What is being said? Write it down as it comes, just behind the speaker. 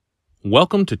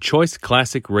Welcome to Choice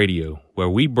Classic Radio, where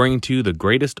we bring to you the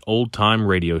greatest old-time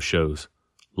radio shows.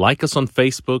 Like us on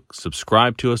Facebook,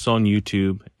 subscribe to us on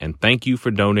YouTube, and thank you for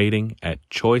donating at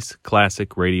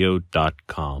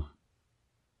choiceclassicradio.com.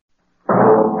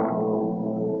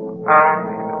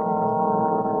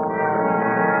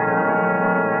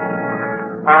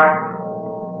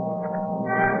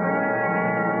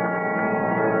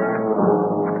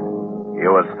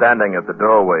 You were standing at the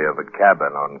doorway of a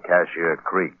cabin on Cashier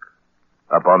Creek.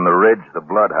 Up on the ridge, the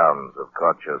bloodhounds have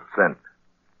caught your scent.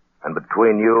 And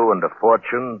between you and a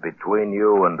fortune, between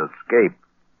you and escape,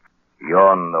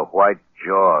 yawn the white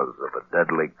jaws of a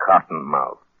deadly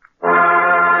cottonmouth.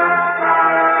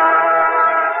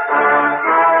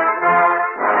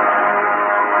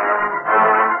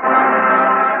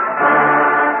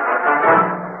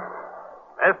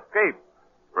 Escape,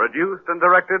 produced and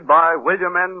directed by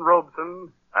William N.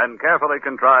 Robeson, and carefully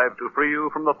contrived to free you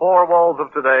from the four walls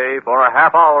of today for a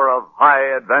half hour of high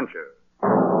adventure.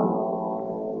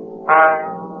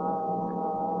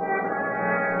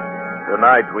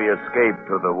 Tonight we escape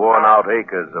to the worn-out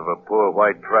acres of a poor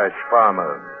white trash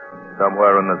farmer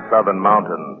somewhere in the southern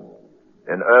mountains.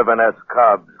 In Irvin S.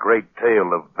 Cobb's great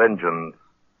tale of vengeance,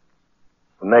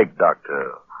 Snake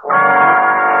Doctor.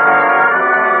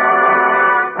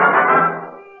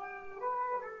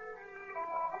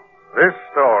 This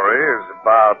story is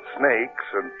about snakes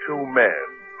and two men.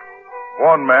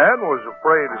 One man was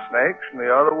afraid of snakes and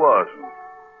the other wasn't.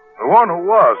 The one who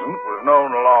wasn't was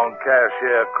known along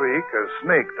Cashier Creek as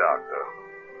Snake Doctor.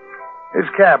 His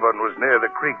cabin was near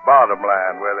the creek bottom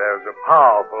land where there was a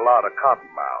powerful lot of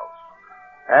cottonmouths.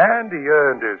 And he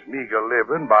earned his meager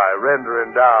living by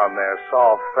rendering down their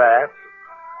soft fats,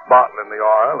 bottling the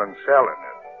oil, and selling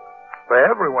it. For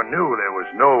everyone knew there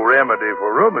was no remedy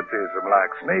for rheumatism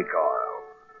like snake oil.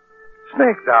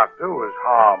 Snake Doctor was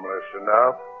harmless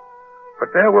enough,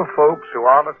 but there were folks who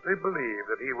honestly believed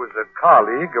that he was a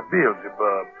colleague of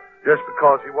Beelzebub just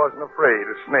because he wasn't afraid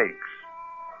of snakes.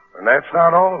 And that's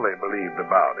not all they believed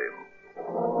about him.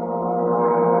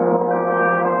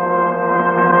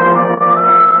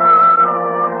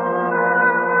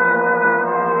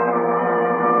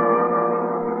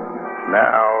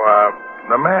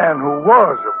 The man who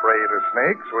was afraid of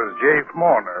snakes was Jafe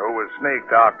Morner, who was Snake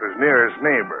Doctor's nearest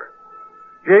neighbor.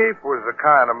 Jafe was the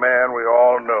kind of man we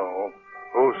all know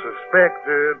who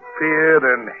suspected, feared,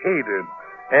 and hated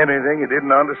anything he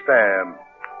didn't understand.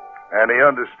 And he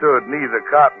understood neither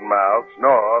cottonmouths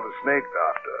nor the Snake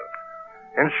Doctor.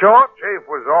 In short,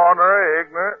 Jafe was ornery,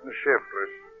 ignorant, and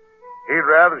shiftless. He'd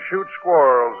rather shoot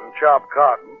squirrels and chop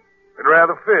cotton. He'd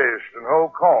rather fish than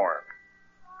hoe corn.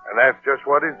 And that's just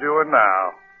what he's doing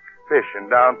now,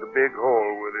 fishing down at the Big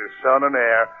Hole with his son and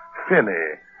heir,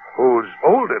 Finney, who's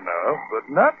old enough, but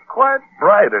not quite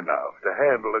bright enough to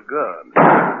handle a gun.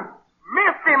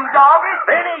 Missed him, doggy.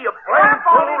 Finney, you blamed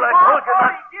fool, I told you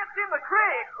not... He gets in the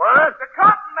creek. What? The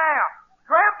cottonmouth.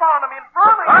 Tramp on him in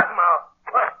front of you. Cottonmouth?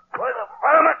 Where the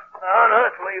permit?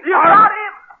 Unearthly. You got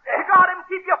him. You got him.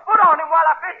 Keep your foot on him while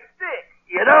I fetch the stick.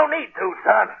 You don't need to,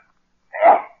 son.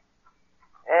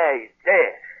 Yeah, he's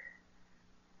dead.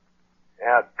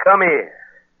 Now, come here.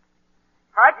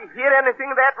 How'd you hit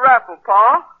anything that rifle,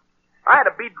 Pa? I had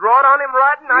a bead drawn on him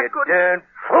right, and I couldn't... You darn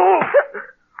fool!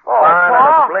 Oh,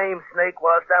 Pa. Blame snake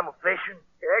whilst I'm a-fishing.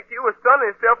 Heck, you was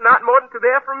sunning yourself not more than to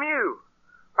there from you.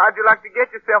 How'd you like to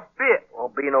get yourself bit?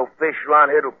 Won't be no fish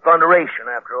around here till thunderation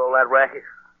after all that racket.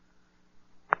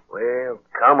 Well,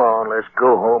 come on, let's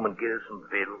go home and get us some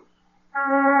victuals.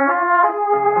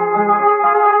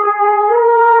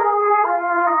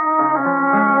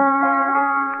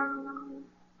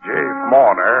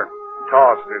 Morner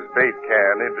tossed his bait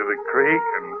can into the creek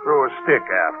and threw a stick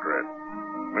after it.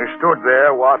 He stood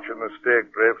there watching the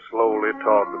stick drift slowly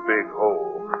toward the Big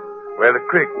Hole, where the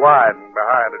creek widened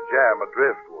behind a jam of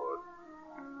driftwood.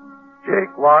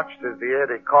 Jake watched as the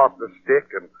eddy caught the stick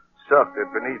and sucked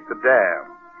it beneath the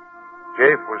dam.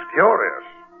 Jake was curious.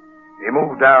 He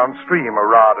moved downstream a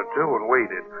rod or two and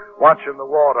waited, watching the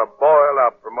water boil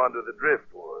up from under the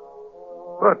driftwood.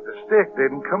 But the stick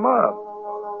didn't come up.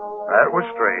 That was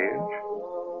strange.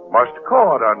 Must have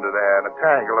caught under there in a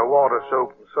tangle of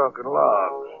water-soaked and sunken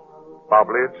logs.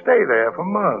 Probably it'd stay there for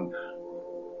months.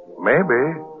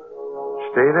 Maybe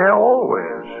stay there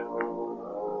always.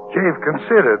 Jafe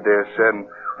considered this,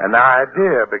 and an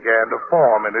idea began to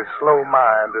form in his slow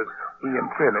mind as he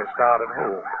and Finney started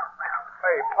home.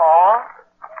 Hey, Pa,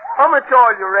 how much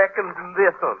oil you reckons in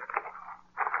this one?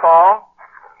 Pa?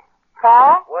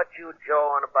 Pa? What you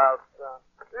jawing about, son?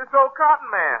 This old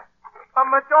cottonmouth. How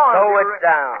much oil? Slow it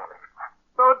down.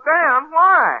 Slow it down?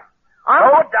 Why?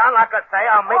 Slow it down, like I say.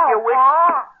 I'll make you wish.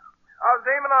 Pa.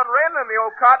 working on rendering the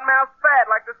old cottonmouth fat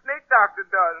like the snake doctor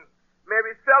does.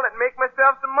 Maybe sell it and make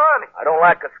myself some money. I don't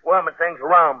like the squirming things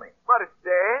around me. But it's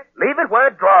dead. Leave it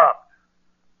where it drops.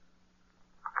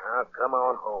 Now, come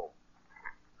on home.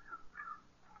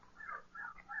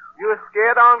 You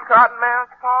scared on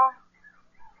cottonmouth, Paul?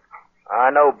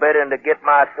 I know better than to get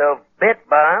myself bit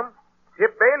by him.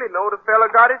 Tip Bailey knowed a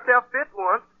fella got himself bit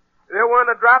once. There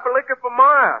wasn't a drop of liquor for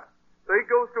miles. So he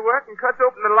goes to work and cuts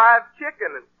open the live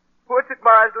chicken and puts it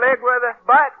by his leg where the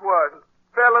bite was. And the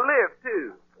fella lived,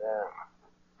 too. Yeah.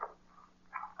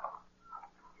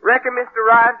 Reckon Mr.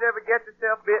 Rives ever gets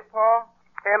himself bit, Paul?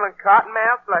 Handling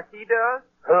cottonmouths like he does?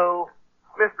 Who?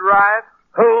 Mr. Rives.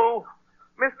 Who?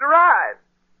 Mr. Rives.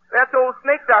 That's old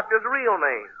Snake Doctor's real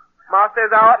name. Ma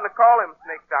says I oughtn't to call him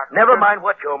Snake Doctor. Never mind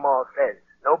what your ma says.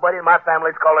 Nobody in my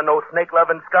family's calling no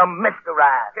snake-loving scum Mr.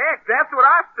 Rives. Heck, that's what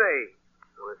I say.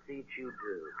 We'll see what you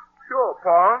do. Sure,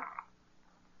 Paul.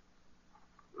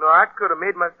 No, I could have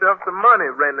made myself some money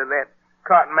rendering that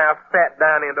cottonmouth fat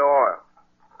down into oil.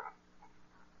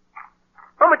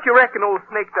 How much you reckon old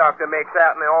Snake Doctor makes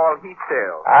out in the oil he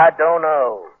sells? I don't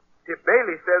know. Tip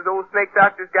Bailey says old Snake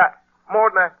Doctor's got more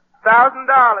than $1,000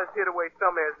 hid away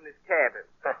somewhere in his cabin.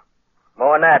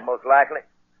 More than that, most likely.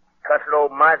 Cussed old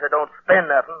miser don't spend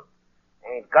nothing.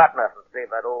 Ain't got nothing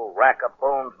save that old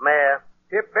rack-up-bones mare.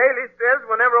 Tip Bailey says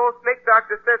whenever old Snake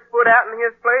Doctor sets foot out in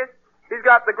his place, he's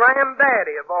got the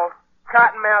granddaddy of all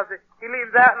cottonmouths that he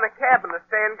leaves out in the cabin to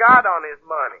stand guard on his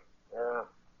money. Yeah.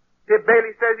 Tip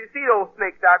Bailey says you see old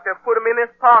Snake Doctor put him in his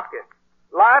pocket.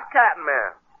 Live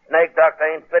cottonmouth. Snake Doctor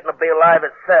ain't fitting to be alive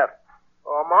itself.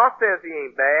 Oh, Ma says he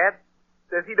ain't bad.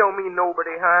 Says he don't mean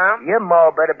nobody harm. Your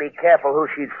ma better be careful who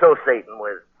she's associating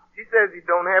with. She says he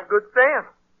don't have good sense.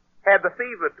 Had the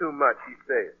fever too much, she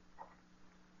says.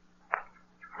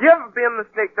 You ever been in the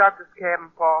Snake Doctor's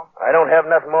cabin, Paul? I don't have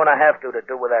nothing more than I have to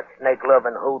do with that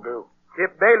snake-loving hoodoo.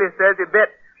 Tip Bailey says he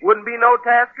bet wouldn't be no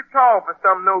task at all for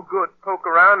some no-good poke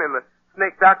around in the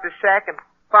Snake Doctor's shack and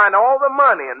find all the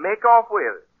money and make off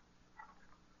with it.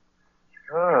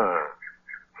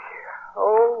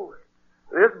 Oh,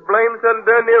 this blame done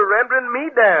near rendering me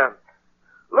down.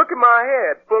 Look at my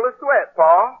head, full of sweat,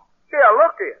 Paul. Here,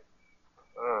 look it.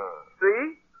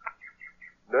 See?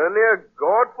 Done near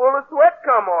gourd full of sweat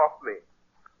come off me.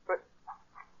 But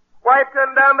why it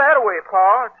turn down that way,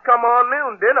 Paul? It's come on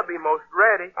noon, dinner be most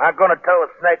ready. I'm gonna tell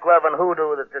the snake-loving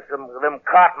hoodoo that there's some of them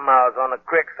cottonmouths on the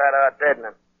creek side of our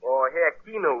deadening. Oh, heck,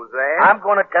 he knows that. I'm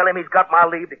gonna tell him he's got my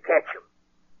leave to catch him.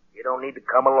 You don't need to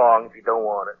come along if you don't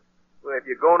want it. Well, if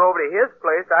you're going over to his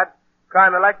place, I'd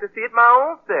kind of like to see it my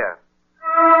own self.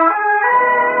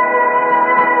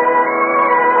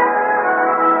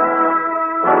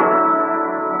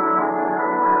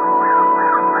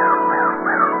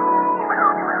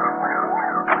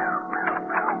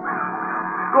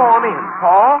 Go on in,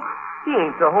 Paul. He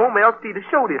ain't so home, else he'd have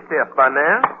showed himself by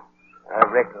now. I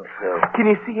reckon so. Can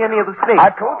you see any of the snakes?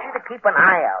 I told you to keep an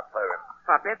eye out for him.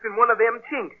 I bet in one of them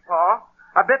chinks, Paul.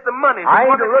 I bet the money's I in ain't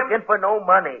one of looking them... for no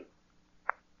money.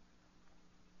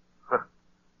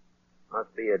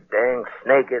 Must be a dang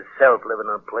snake itself living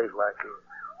in a place like this.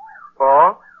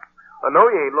 Paul, I know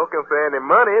you ain't looking for any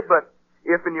money, but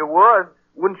if and you was,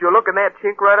 wouldn't you look in that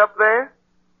chink right up there?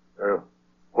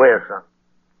 Where, son?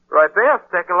 Right there,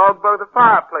 second log above the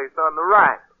fireplace on the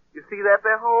right. You see that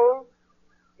there hole?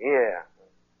 Yeah.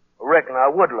 I reckon I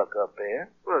would look up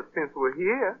there. Well, since we're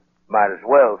here. Might as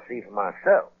well see for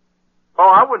myself. Oh,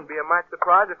 I wouldn't be a mite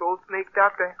surprised if old Snake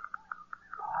Doctor...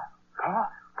 Paul?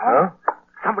 Huh?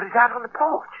 Somebody's out on the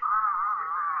porch.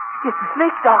 It's the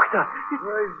Snake Doctor.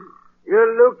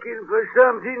 You're looking for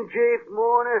something, Chief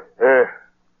Mourner?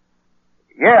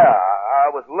 Yeah,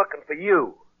 I was looking for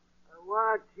you.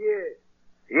 What, yes?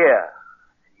 Yeah.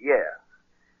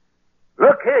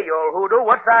 Look here, you old hoodoo.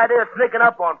 What's the idea of sneaking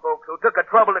up on folks who took the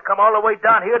trouble to come all the way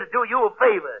down here to do you a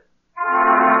favor?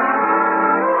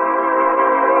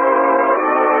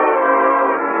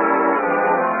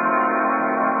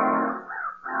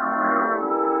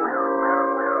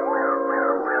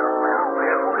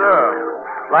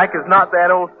 Like as not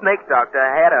that old Snake Doctor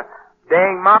had a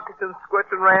dang moccasin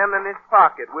squitching around in his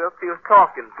pocket. We'll see was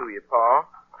talking to you, Paul.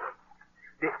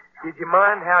 Did you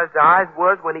mind how his eyes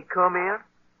was when he come in?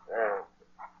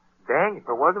 Dang, if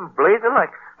it wasn't blazing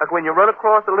like when you run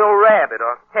across a little rabbit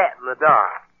or cat in the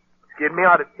dark. Scared me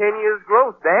out of 10 years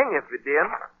growth, dang if it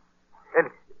didn't.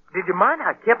 And did you mind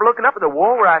how I kept looking up at the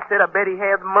wall where I said I bet he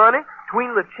had money?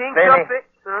 Between the chinks Benny. up there?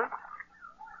 Huh?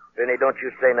 Benny, don't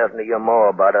you say nothing to your ma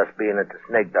about us being at the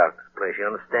Snake Doctor's place, you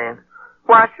understand?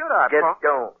 Why should I, Just Paul?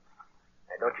 don't.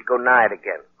 And don't you go nigh it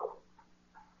again.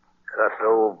 Cuss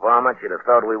old varmint, you'd have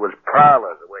thought we was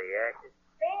prowlers the way he acted.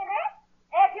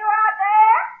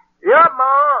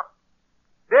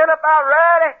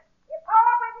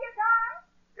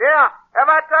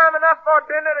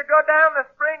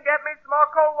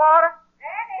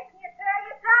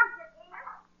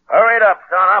 it up,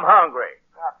 son. I'm hungry.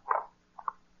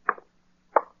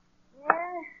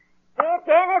 Catch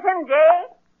anything, Jay?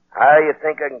 How you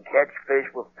think I can catch fish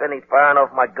with Finney firing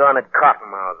off my gun at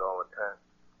cottonmouths all the time?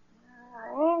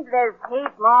 Ain't there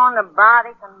heat more than the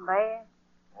body can bear?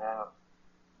 No.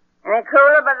 Any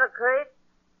cooler by the creek?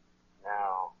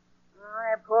 No.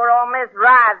 That poor old Miss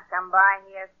Rides come by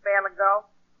here a spell ago.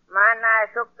 My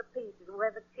knife shook to pieces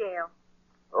with a chill.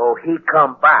 Oh, he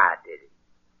come by, did he?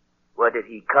 Well, did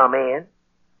he come in?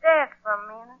 Just for a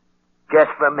minute.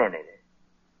 Just for a minute.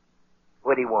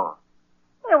 What'd he want?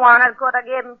 He wanted could I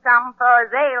give him something for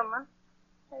his ailment.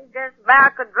 He just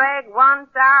about could drag one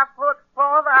sour foot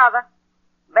before the other.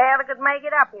 Barely could make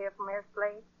it up here from his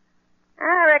place.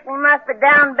 I reckon he must be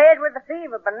down in bed with the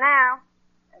fever by now.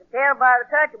 I could tell by the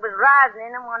touch it was rising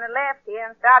in him when he left here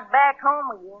and started back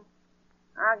home again.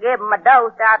 I gave him a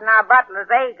dose out in our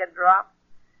butler's acre drop.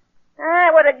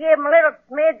 I would have given him a little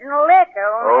smidgen of liquor.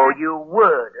 Oh, you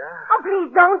would, huh? Oh,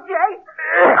 please don't, Jay.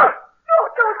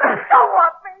 Don't let go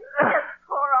of me. Yes,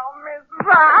 poor old Miss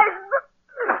Rice.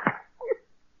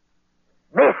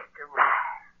 Mr.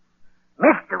 Rice.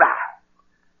 Mr. Rice.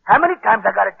 How many times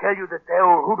I gotta tell you that the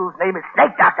old hoodoo's name is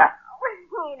Snake Doctor?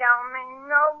 He don't mean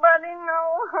nobody no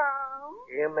harm.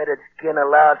 Him at its skin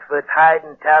allows for its hide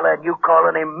and tallow, and you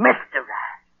calling him Mr.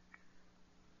 Rice.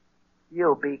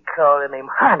 You'll be calling him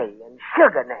Honey and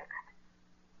Sugar next.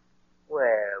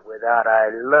 Well, without I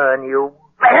learn you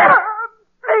better.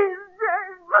 Please,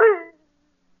 Jay, please.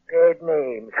 Dead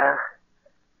names, huh?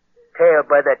 Tell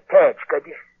by the touch, could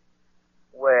you?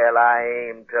 Well, I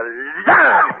aim to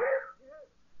learn.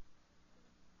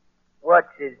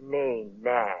 What's his name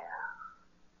now?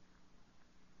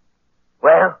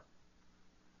 Well,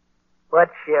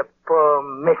 what's your poor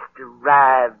Mr.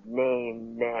 Rive's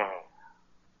name now?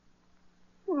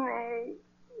 Nay,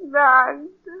 Doctor.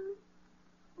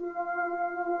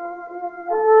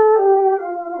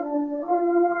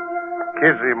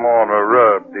 Kizzy Mourner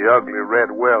rubbed the ugly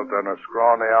red welt on her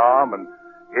scrawny arm and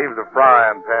gave the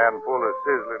frying pan full of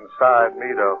sizzling side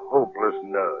meat a hopeless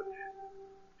nudge.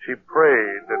 She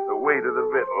prayed that the weight of the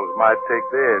victuals might take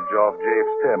the edge off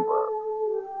Jafe's temper.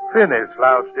 Finney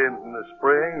slouched in from the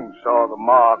spring and saw the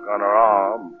mark on her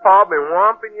arm. Pa been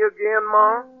whomping you again,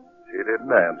 Ma? She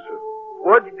didn't answer.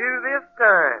 What'd you do this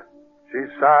time? She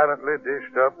silently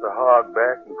dished up the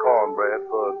hogback and cornbread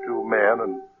for the two men,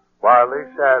 and while they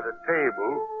sat at the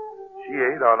table, she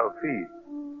ate on her feet,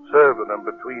 serving them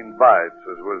between bites,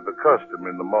 as was the custom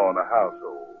in the Mourner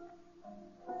household.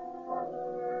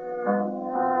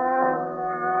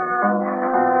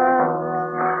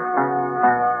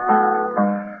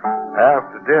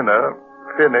 After dinner,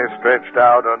 Finney stretched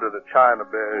out under the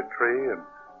chinaberry tree, and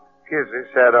Kizzy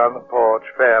sat on the porch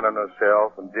fanning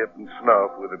herself and dipping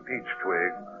snuff with a peach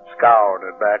twig, scouring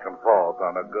it back and forth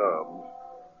on her gums.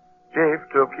 Jafe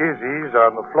took his ease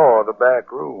on the floor of the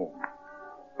back room,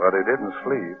 but he didn't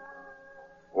sleep.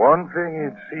 One thing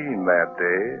he'd seen that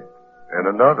day, and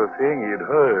another thing he'd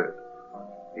heard.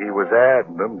 He was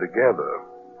adding them together.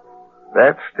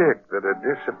 That stick that had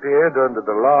disappeared under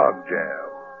the log jam,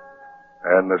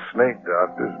 and the Snake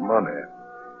Doctor's money.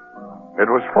 It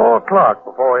was 4 o'clock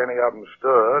before any of them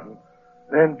stirred, and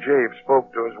then Jafe spoke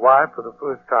to his wife for the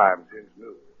first time since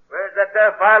noon. Where's that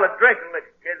there vial of drinking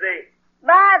liquor, Kizzy?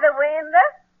 By the window.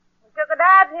 You took it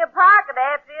out in your pocket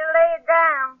after you laid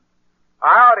down.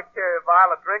 I ought to carry a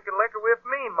vial of drinking liquor with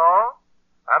me, Ma.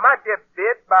 I might get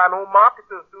bit by an old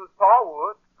moccasin Sue's paw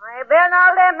would. Well, you better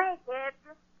not let me catch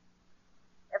you.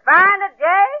 You find it,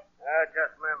 Jay?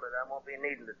 Just remembered, I won't be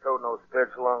needing to tote no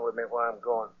spirits along with me while I'm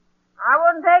going. I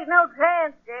wouldn't take no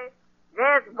chance, Jay.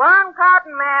 Just one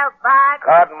cottonmouth bite.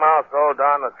 Cottonmouths all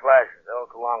down the slashes,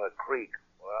 elk along a creek.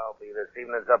 Well, I'll be this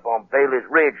evening's up on Bailey's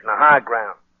Ridge in the high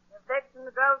ground. You fixing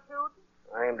to go shooting?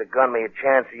 I aim to gun me a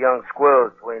chance of young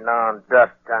squirrels between now and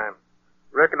dusk time.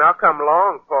 Reckon I'll come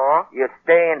along, Pa. You're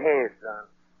staying here, son.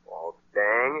 Oh,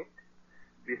 dang it.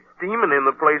 Be steaming in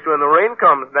the place when the rain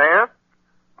comes down.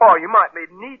 Pa, you might be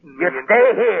needing me. You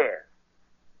stay here.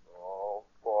 Oh,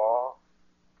 Pa.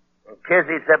 And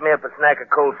Kizzy set me up a snack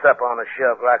of cold supper on the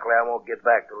shelf. Likely I won't get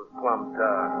back till it's plumb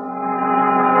dark.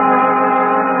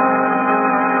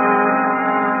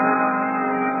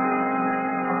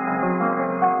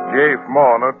 Jafe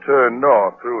Mourner turned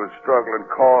north through his struggling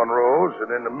cornrows,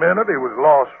 and in a minute he was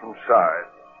lost from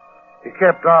sight. He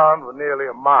kept on for nearly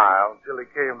a mile until he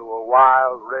came to a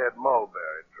wild red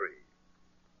mulberry tree.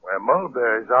 Where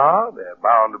mulberries are, they're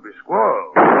bound to be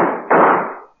squirrels.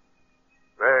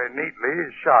 Very neatly,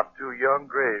 he shot 2 young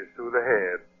grays through the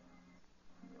head.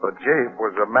 But Jafe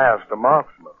was a master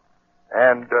marksman,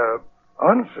 and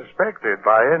unsuspected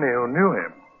by any who knew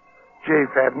him.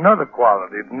 Jafe had another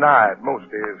quality denied most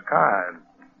of his kind.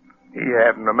 He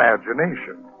had an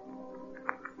imagination.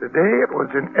 Today it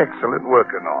was in excellent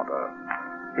working order.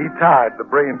 He tied the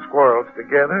brain squirrels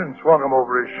together and swung them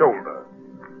over his shoulder.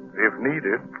 If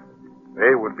needed,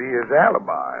 they would be his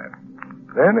alibi.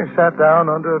 Then he sat down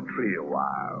under a tree a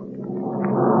while.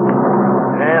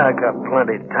 Yeah, I got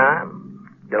plenty of time.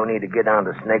 Don't need to get down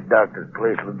to Snake Doctor's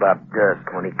place about dusk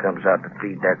when he comes out to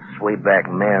feed that swayback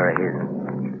mare of his.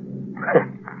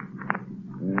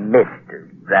 Mr.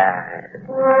 Rise.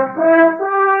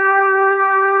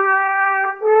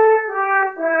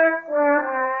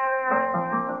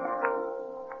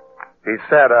 He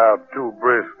sat out 2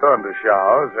 brisk thunder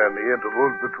showers and the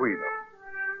intervals between them.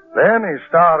 Then he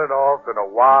started off in a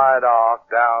wide arc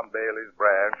down Bailey's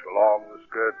Branch along the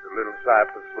skirts of Little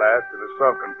Cypress Flats to the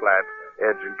sunken flats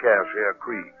edging Cashier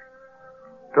Creek.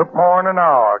 Took more than an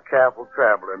hour careful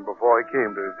traveling before he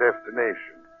came to his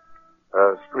destination,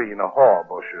 a screen of haw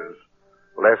bushes,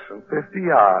 less than 50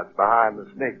 yards behind the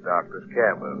Snake Doctor's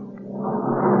cabin.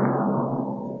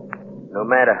 No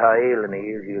matter how ailing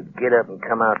he is, he'll get up and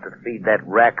come out to feed that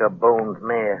rack of bones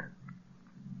mare.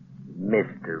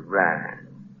 Mr.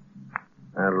 Ryan.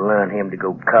 I'll learn him to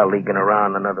go colleaguing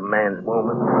around another man's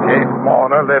woman. Jafe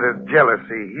Warner let his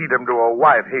jealousy heat him to a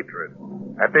white hatred.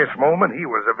 At this moment, he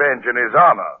was avenging his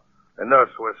honor, and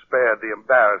thus was spared the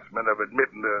embarrassment of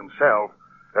admitting to himself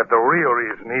that the real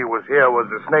reason he was here was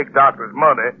the Snake Doctor's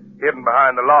money hidden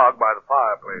behind the log by the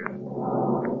fireplace.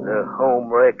 The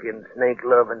home-wrecking,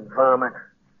 snake-loving varmint.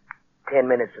 10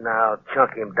 minutes and I'll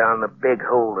chunk him down the big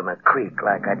hole in a creek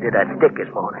like I did that stick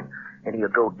this morning, and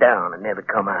he'll go down and never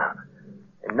come out.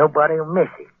 And nobody will miss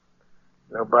him.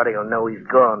 Nobody will know he's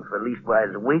gone for at least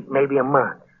a week, maybe a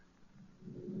month.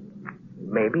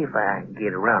 Maybe if I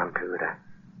get around to it, I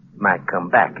might come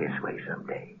back this way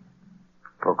someday.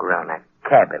 Poke around that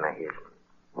cabin of his.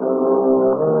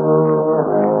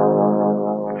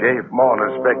 Jafe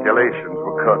Warner's speculations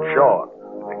were cut short.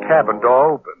 The cabin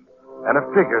door opened, and a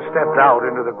figure stepped out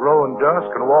into the growing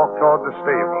dusk and walked toward the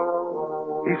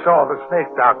stable. He saw the Snake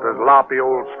Doctor's loppy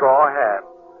old straw hat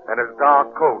and his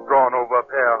dark coat drawn over a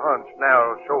pair of hunched,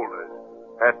 narrow shoulders.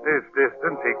 At this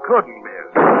distance, he couldn't miss.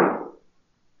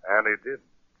 And he didn't.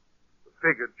 The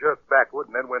figure jerked backward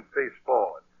and then went face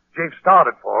forward. Jafe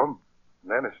started for him,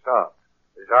 and then he stopped.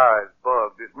 His eyes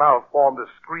bugged. His mouth formed a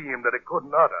scream that he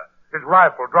couldn't utter. His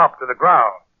rifle dropped to the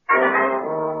ground.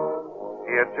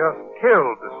 He had just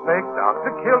killed the Snake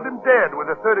Doctor, killed him dead with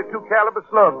a .32 caliber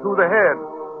slug through the head.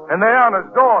 And there on his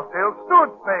doorsill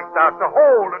stood Snake Doctor,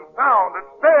 whole and sound and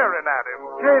staring at him.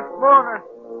 Jafe Warner,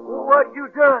 what you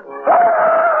done?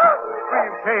 The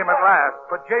scream came at last,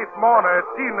 but Jafe Warner had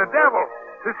seen the devil,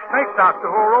 this Snake Doctor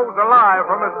who arose alive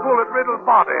from his bullet-riddled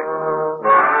body.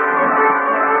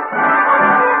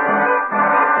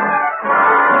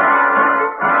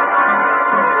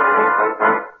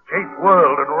 Jafe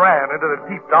whirled and ran into the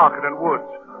deep, darkening woods,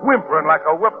 whimpering like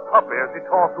a whipped puppy as he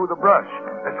tore through the brush.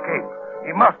 Escape.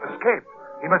 He must escape.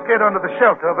 He must get under the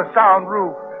shelter of a sound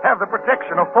roof, have the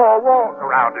protection of 4 walls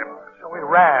around him. So he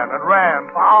ran and ran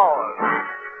for hours.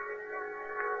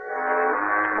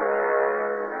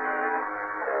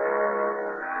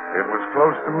 It was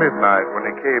close to midnight when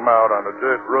he came out on a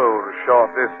dirt road a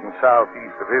short distance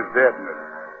southeast of his deadness.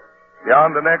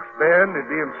 Beyond the next bend,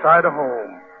 he'd be in sight of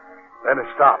home. Then he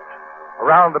stopped.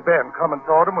 Around the bend, coming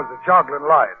toward him, was a joggling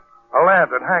light, a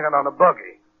lantern hanging on a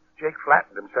buggy. Jake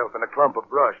flattened himself in a clump of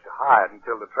brush to hide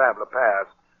until the traveler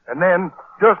passed. And then,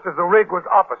 just as the rig was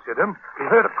opposite him, he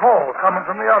heard a call coming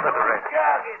from the other direction.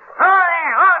 Oh,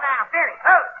 there. Oh, now, Billy.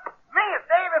 Oh, me, it's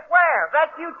Davis Ware. Is that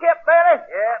you, Chip Billy?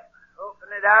 Yep.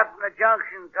 Hoping it out from the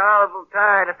junction. Tolerable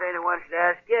tired, if anyone should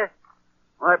ask you.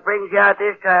 What brings you out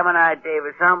this time of night,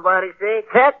 Davis? Somebody sick?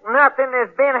 Heck, nothing.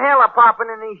 There's been hella popping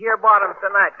in these here bottoms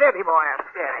tonight. Steady, boy, I'm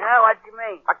steady. Now, what you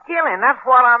mean? A killing, that's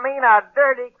what I mean. A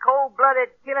dirty,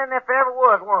 cold-blooded killing if there ever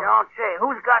was one. Don't say.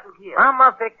 Who's gotten killed? I'm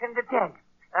a fixing to tell you.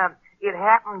 It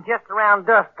happened just around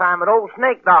dusk time at old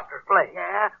Snake Doctor's place.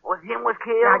 Yeah? Was him was Now,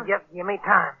 killed? just give me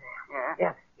time Yeah? now.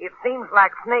 Yeah. It seems like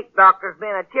Snake Doctor's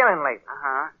been a killing lately.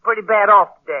 Uh-huh. Pretty bad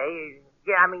off today.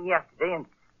 Yesterday. And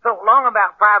so long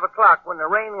about 5 o'clock when the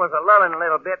rain was a-lulling a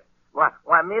little bit, why,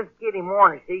 Miss Kitty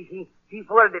Warner, she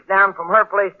flooded it down from her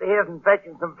place to his and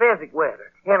fetching some physic with her.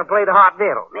 And a plate of hot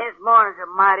diddle. Miss Mourner's a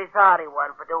mighty sorry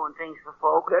one for doing things for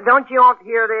folk. Don't you want to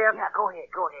hear this? Yeah, go ahead.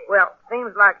 Well,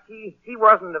 seems like she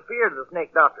wasn't afeard of the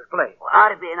Snake Doctor's place. Well,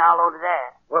 I'd have been all over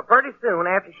that. Well, pretty soon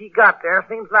after she got there,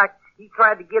 seems like he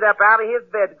tried to get up out of his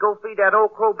bed to go feed that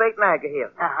old crow bait nag of his.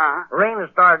 Uh-huh. Rain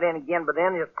had started in again, but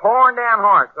then just pouring down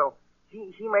hard, so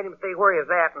She made him stay where he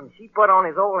was at, and she put on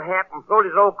his old hat and throwed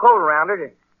his old coat around her to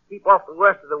keep off the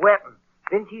worst of the wetting.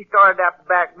 Then she started out the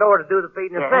back door to do the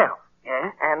feeding herself.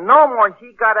 Yeah? And no more than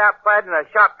she got outside and a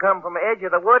shot come from the edge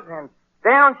of the woods, and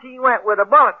down she went with a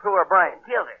bullet through her brain.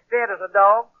 Killed her. Dead as a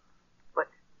dog. But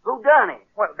who done it?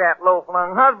 What, that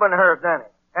low-flung husband of hers done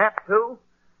it. That's who.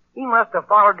 He must have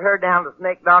followed her down to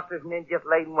Snake Doctor's and then just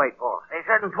laid in wait for her. They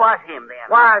said it was him then.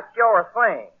 Why, sure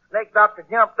thing. Snake Doctor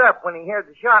jumped up when he heard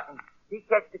the shot, and he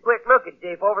catched a quick look at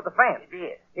Jafe over the fence. He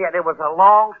did. Yeah, there was a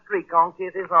long streak on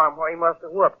Kizzy's arm where he must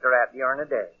have whooped her at during the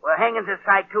day. Well, hanging's a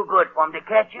sight too good for him to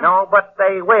catch him. No, but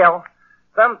they will.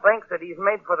 Some thinks that he's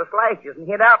made for the slashes and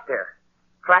hid out there.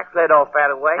 Tracks led off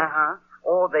that way. Uh-huh.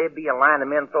 Oh, there'd be a line of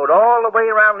men throwed all the way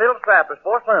around Little Cypress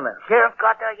before sundown. Sheriff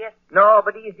got there yet? No,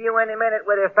 but he's due any minute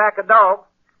with his pack of dogs.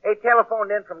 They telephoned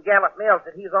in from Gallup Mills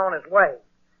that he's on his way.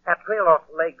 That trail ought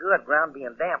to lay good, ground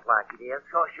being damp like it is.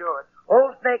 So sure.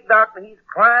 Old Snake Doctor, he's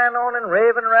crying on and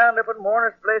raving around up at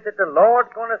Mourner's place that the Lord's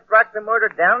going to strike the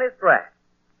murder down his track.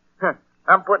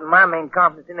 I'm putting my main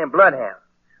confidence in them bloodhounds.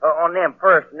 On them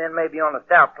first, and then maybe on the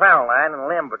stout plow line and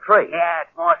limb betray. Yeah,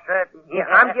 it's more certain. Yeah,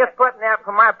 I'm just putting out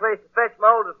from my place to fetch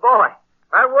my oldest boy.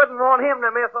 I wouldn't want him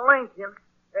to miss a lynching.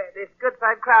 There's good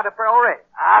side crowd up there already.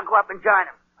 I'll go up and join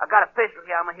him. I got a pistol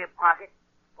here in my hip pocket.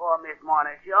 Poor Miss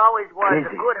Marner. She always was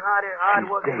Kizzy. a good-hearted,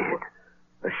 hard-working She's woman.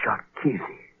 dead. A shot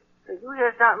Kizzy. Did you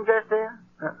hear something just there?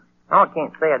 I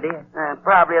can't say I did.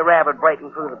 Probably a rabbit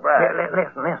breaking through the brush.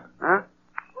 Listen. Huh?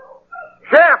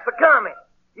 Sheriff, they're coming.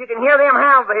 You can hear them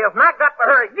hounds of his, and I got to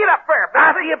hurry. Get up there,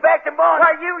 I'll see you back to morning.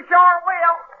 Why, you sure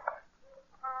will.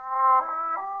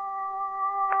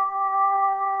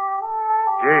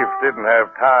 Jafe didn't have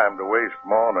time to waste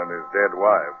mourning his dead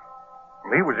wife.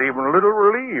 He was even a little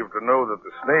relieved to know that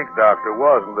the Snake Doctor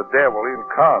wasn't the devil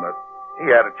incarnate. He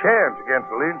had a chance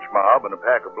against a lynch mob and a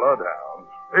pack of bloodhounds.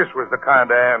 This was the kind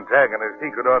of antagonist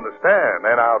he could understand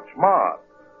and outsmart.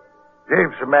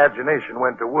 Jafe's imagination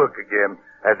went to work again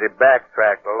as he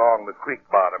backtracked along the creek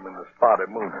bottom in the spotted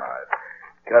moonlight.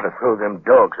 Gotta throw them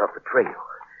dogs off the trail.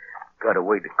 Gotta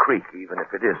wade the creek, even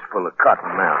if it is full of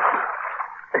cottonmouths.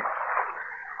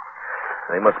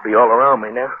 They must be all around me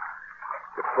now.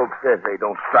 The folks says they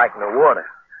don't strike no water.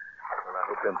 Well, I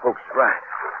hope them folks is right.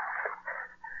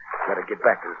 Gotta get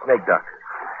back to the Snake Doctor.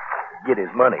 Get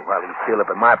his money while he's still up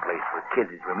at my place with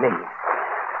Kizzy's remains.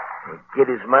 Get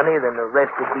his money, then the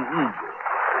rest will be easy.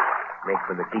 Make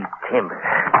for the deep timber.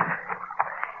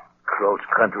 Cross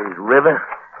country's river.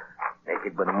 Make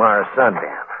it by tomorrow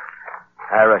sundown.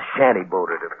 Hire a shanty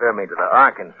boater to ferry me to the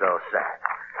Arkansas side.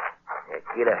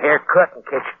 Get a haircut and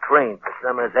catch a train for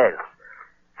Summers Hills.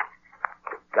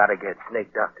 Gotta get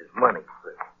Snake Doctor's money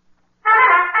first.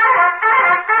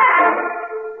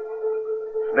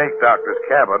 Snake Doctor's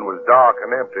cabin was dark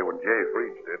and empty when Jafe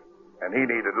reached it, and he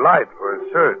needed light for his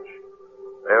search.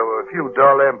 There were a few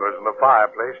dull embers in the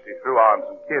fireplace. He threw on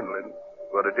some kindling,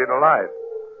 but it didn't light.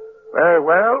 Very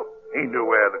well, he knew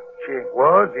where the chink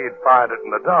was. He'd find it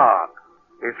in the dark.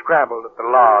 He scrabbled at the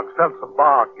logs, felt some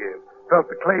bark give, felt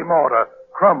the clay mortar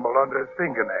crumble under his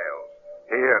fingernails.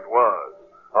 Here it was,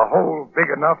 a hole big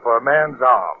enough for a man's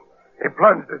arm. He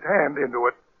plunged his hand into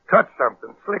it, touched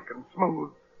something slick and smooth,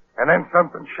 and then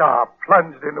something sharp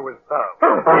plunged into his thumb.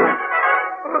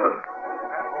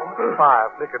 The fire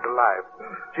flickered to life.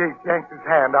 Jafe yanked his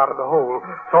hand out of the hole,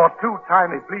 saw two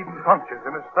tiny bleeding punctures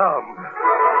in his thumb.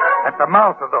 At the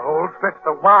mouth of the hole stretched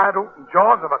the wide open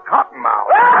jaws of a cottonmouth.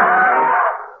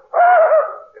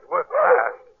 It worked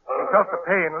fast. He felt the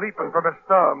pain leaping from his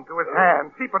thumb to his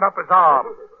hand, seeping up his arm.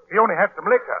 He only had some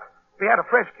liquor. He had a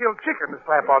fresh-killed chicken to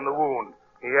slap on the wound.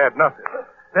 He had nothing.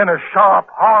 Then a sharp,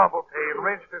 horrible pain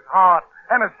wrenched his heart,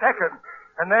 and a second.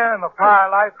 And there in the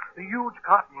firelight, the huge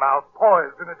cottonmouth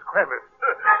poised in its crevice.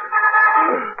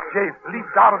 Jafe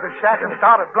leaped out of the shack and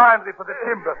started blindly for the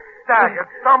timber, staggered,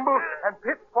 stumbled, and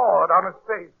pitched forward on his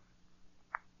face.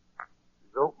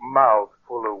 His open mouth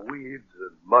full of weeds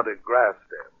and muddy grass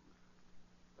stems.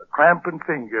 The cramping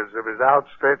fingers of his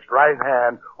outstretched right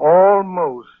hand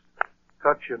almost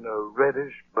touching a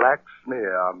reddish-black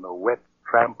smear on the wet,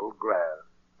 trampled grass.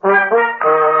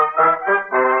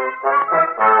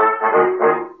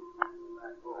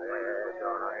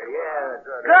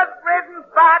 Good riddance,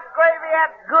 Bart Gravy.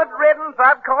 That's good riddance.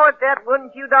 I'd call it that,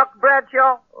 wouldn't you, Dr.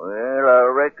 Bradshaw? Well, I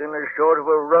reckon there's sort of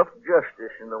a rough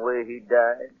justice in the way he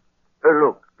died.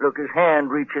 Look, his hand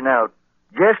reaching out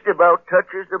just about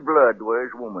touches the blood where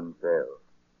his woman fell.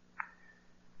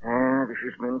 This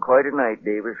has been quite a night,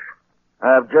 Davis.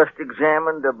 I've just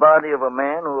examined the body of a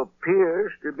man who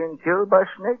appears to have been killed by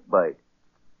snake bite.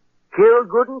 Killed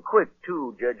good and quick,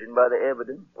 too, judging by the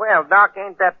evidence. Well, Doc,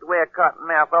 ain't that the way a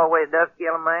cottonmouth always does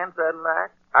kill a man sudden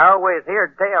like? I always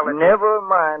heard tell that... Never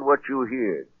mind what you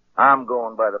heard. I'm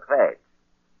going by the facts.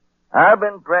 I've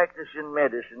been practicing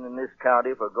medicine in this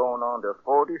county for going on to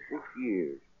 46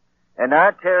 years. And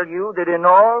I tell you that in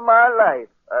all my life,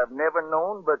 I've never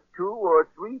known but 2 or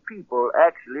 3 people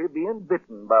actually being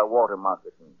bitten by water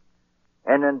moccasins.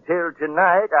 And until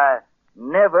tonight, I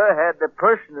never had the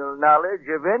personal knowledge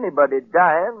of anybody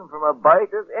dying from a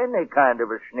bite of any kind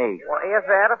of a snake. Well, is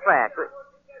that a fact?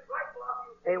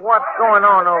 Hey, what's going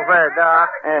on over there, Doc?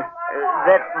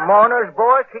 That Mourner's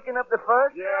boy kicking up the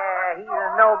fuss? Yeah, he's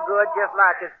a no good, just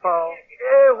like his pa.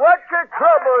 What's your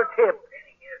trouble, Tip?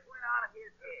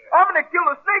 I'm gonna kill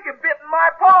a snake and bitten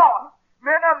my paw.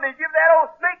 Man, I'm gonna give that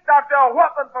old snake doctor a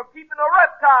whooping for keeping a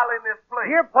reptile in this place.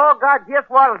 Your pa got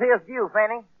just what was his due,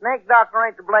 Fanny. Snake doctor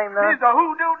ain't to blame none. He's a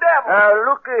hoodoo devil.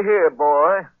 Look here,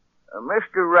 boy.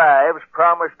 Mr. Rives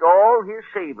promised all his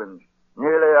savings,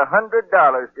 nearly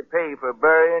 $100 to pay for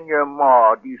burying your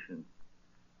ma decent.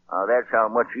 That's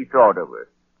how much he thought of her.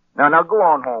 Now go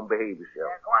on home, behave yourself.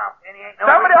 Yeah, go on, Penny. Ain't no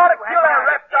Somebody ought to reason kill that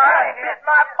reptile and bit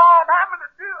my paw, and I'm gonna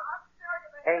do it.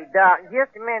 Hey, Doc,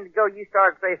 just a minute ago you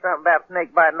started to say something about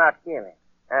snake bite not killing.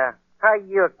 How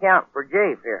you account for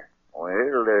Jafe here? Well,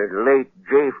 the late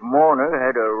Jafe Mourner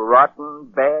had a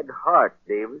rotten, bad heart,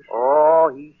 Davis.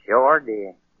 Oh, he sure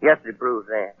did. Yes, it proves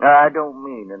that. I don't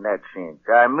mean in that sense.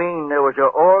 I mean there was an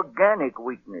organic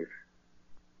weakness.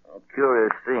 A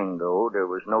curious thing, though, there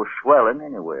was no swelling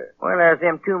anywhere. Well, there's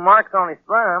them 2 marks on his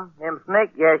thumb. Them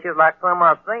snake gashes like some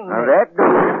I've seen. Now, that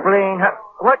don't explain how...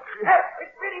 What's... Hey,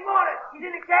 it's Penny Mourner. He's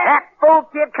in the cabin. That fool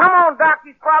kid, come on, Doc.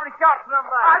 He's probably shot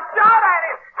somebody. I shot at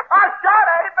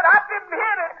it, but I didn't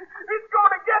hit it. He's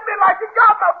going to get me like he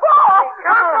got my paw.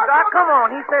 Come on, Doc, come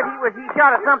on. He said he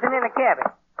shot at something in the cabin.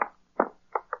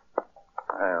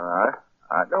 Well,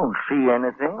 I don't see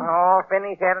anything. Oh,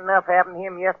 Finney's had enough happen to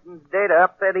him yesterday to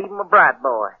upset even a bright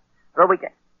boy. So we can...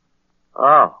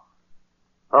 Oh,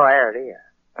 there it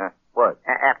is. What?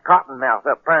 That cottonmouth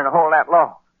up there in the hole of that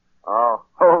log.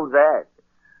 Oh, that.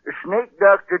 The snake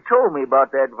doctor told me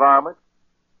about that varmint.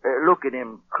 Look at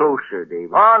him closer,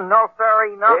 David. Oh, no,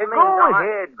 sir, not me.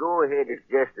 Go ahead. It's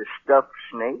just a stuffed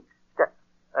snake.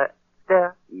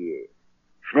 Stuff? Yeah.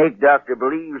 Snake doctor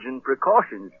believes in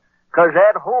precautions, 'cause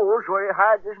that hole's where he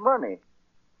hides his money.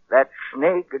 That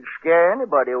snake could scare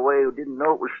anybody away who didn't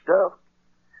know it was stuffed.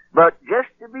 But just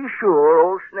to be sure,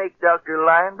 old snake doctor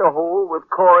lined the hole with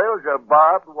coils of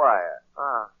barbed wire.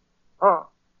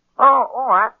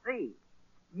 I see.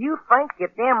 You think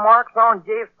that them marks on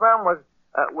Jeff's thumb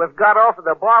was got off of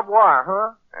the barbed wire,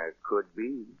 huh? That could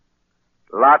be.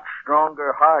 Lot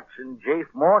stronger hearts than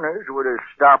Jafe Mourner's would have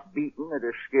stopped beating at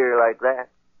a scare like that.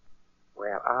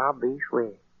 Well, I'll be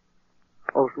sweet.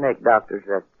 Old snake doctor's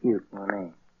a cute one,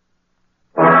 ain't he?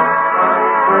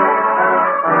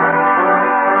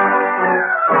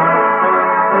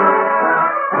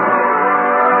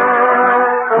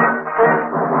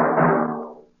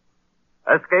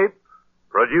 Escape,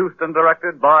 produced and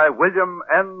directed by William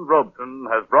N. Robeson,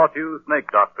 has brought you Snake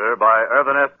Doctor by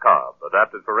Irvin S. Cobb,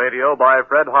 adapted for radio by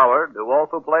Fred Howard, who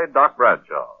also played Doc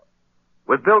Bradshaw.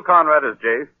 With Bill Conrad as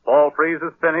Jace, Paul Frees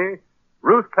as Finney,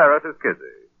 Ruth Parrott as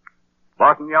Kizzy.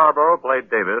 Martin Yarborough played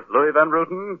Davis, Louis Van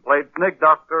Ruten played Snake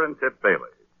Doctor and Tip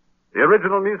Bailey. The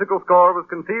original musical score was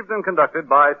conceived and conducted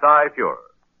by Cy Feuer.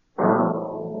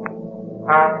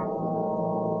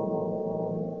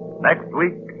 Next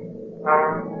week,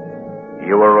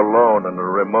 you are alone in a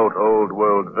remote old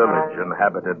world village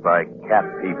inhabited by cat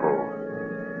people,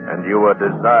 and you are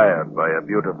desired by a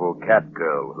beautiful cat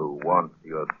girl who wants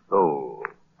your soul.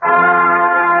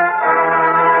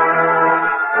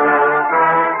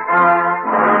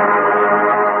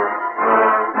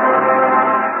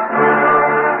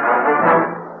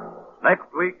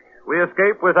 Next week, we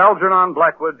escape with Algernon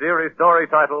Blackwood's eerie story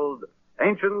titled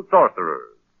Ancient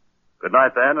Sorcerers. Good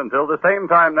night, then, until the same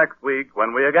time next week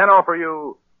when we again offer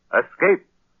you Escape.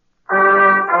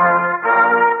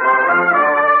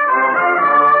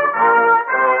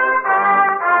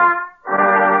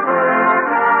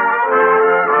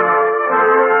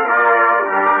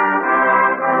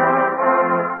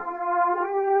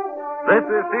 This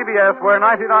is CBS, where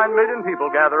 99 million people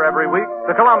gather every week,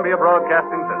 the Columbia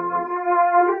Broadcasting System.